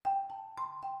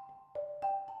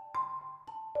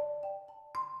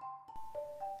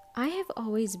I have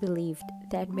always believed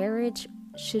that marriage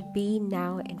should be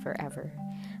now and forever.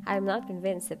 I am not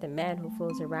convinced that the man who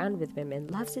fools around with women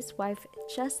loves his wife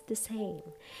just the same.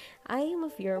 I am a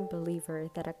firm believer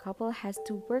that a couple has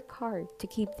to work hard to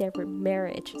keep their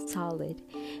marriage solid.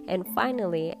 And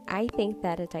finally, I think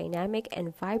that a dynamic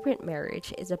and vibrant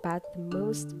marriage is about the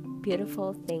most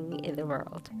beautiful thing in the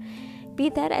world. Be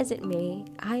that as it may,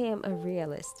 I am a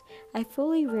realist. I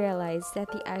fully realize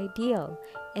that the ideal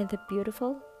and the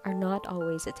beautiful are not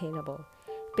always attainable.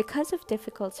 Because of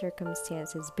difficult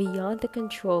circumstances beyond the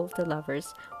control of the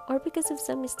lovers, or because of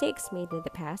some mistakes made in the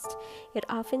past, it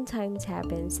oftentimes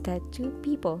happens that two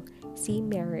people see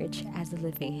marriage as a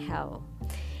living hell.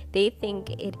 They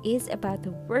think it is about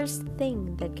the worst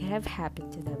thing that could have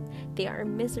happened to them. They are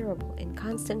miserable in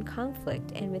constant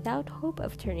conflict and without hope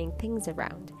of turning things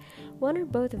around. One or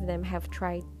both of them have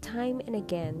tried time and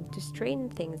again to straighten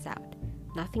things out.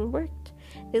 Nothing worked.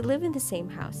 They live in the same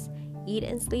house, eat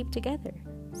and sleep together,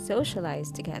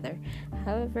 socialize together.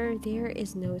 However, there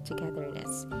is no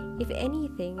togetherness. If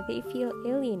anything, they feel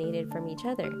alienated from each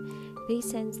other. They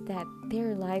sense that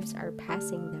their lives are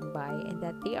passing them by and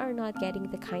that they are not getting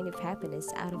the kind of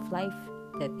happiness out of life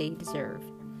that they deserve.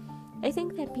 I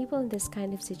think that people in this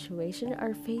kind of situation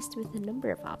are faced with a number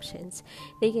of options.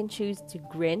 They can choose to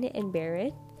grin and bear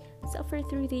it, suffer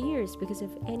through the years because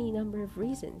of any number of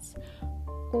reasons,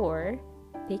 or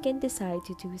they can decide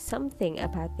to do something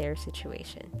about their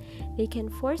situation. They can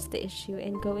force the issue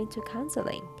and go into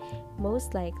counseling.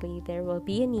 Most likely, there will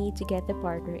be a need to get the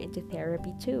partner into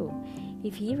therapy too.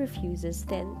 If he refuses,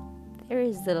 then there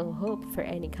is little hope for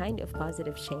any kind of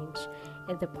positive change,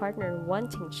 and the partner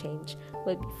wanting change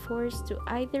will be forced to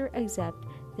either accept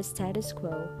the status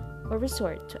quo or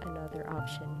resort to another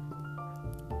option.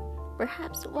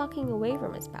 Perhaps walking away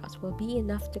from a spouse will be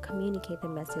enough to communicate the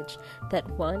message that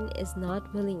one is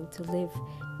not willing to live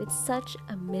with such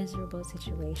a miserable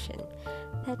situation,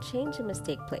 that change must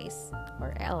take place,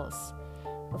 or else.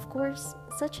 Of course,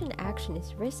 such an action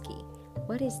is risky.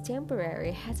 What is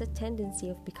temporary has a tendency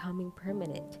of becoming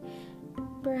permanent.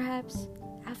 Perhaps,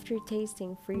 after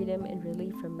tasting freedom and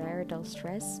relief from marital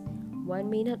stress,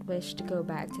 one may not wish to go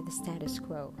back to the status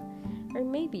quo. Or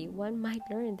maybe one might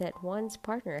learn that one's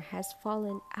partner has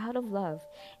fallen out of love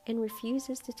and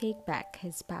refuses to take back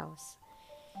his spouse.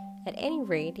 At any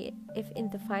rate, if in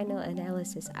the final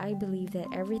analysis I believe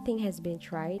that everything has been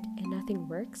tried and nothing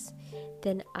works,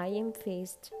 then I am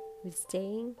faced with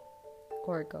staying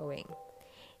or going.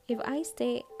 If I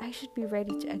stay, I should be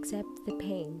ready to accept the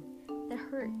pain, the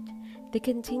hurt, the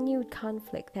continued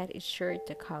conflict that is sure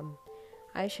to come.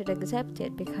 I should accept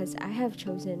it because I have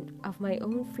chosen of my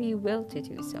own free will to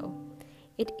do so.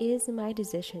 It is my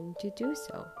decision to do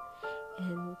so.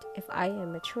 And if I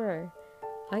am mature,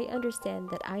 I understand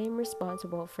that I am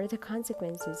responsible for the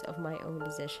consequences of my own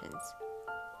decisions.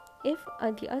 If,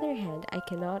 on the other hand, I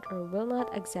cannot or will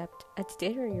not accept a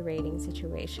deteriorating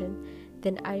situation,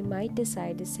 then I might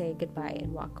decide to say goodbye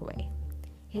and walk away.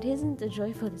 It isn't a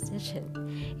joyful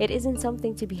decision. It isn't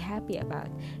something to be happy about,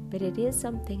 but it is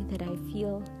something that I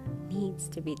feel needs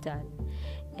to be done.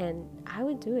 And I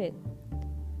would do it.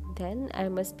 Then I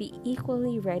must be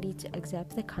equally ready to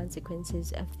accept the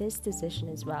consequences of this decision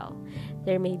as well.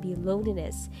 There may be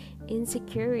loneliness,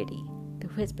 insecurity, the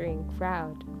whispering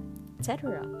crowd,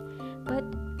 etc.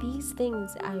 But these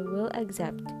things I will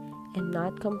accept and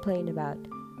not complain about,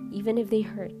 even if they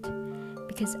hurt,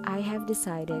 because I have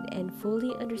decided and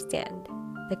fully understand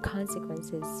the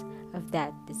consequences of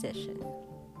that decision.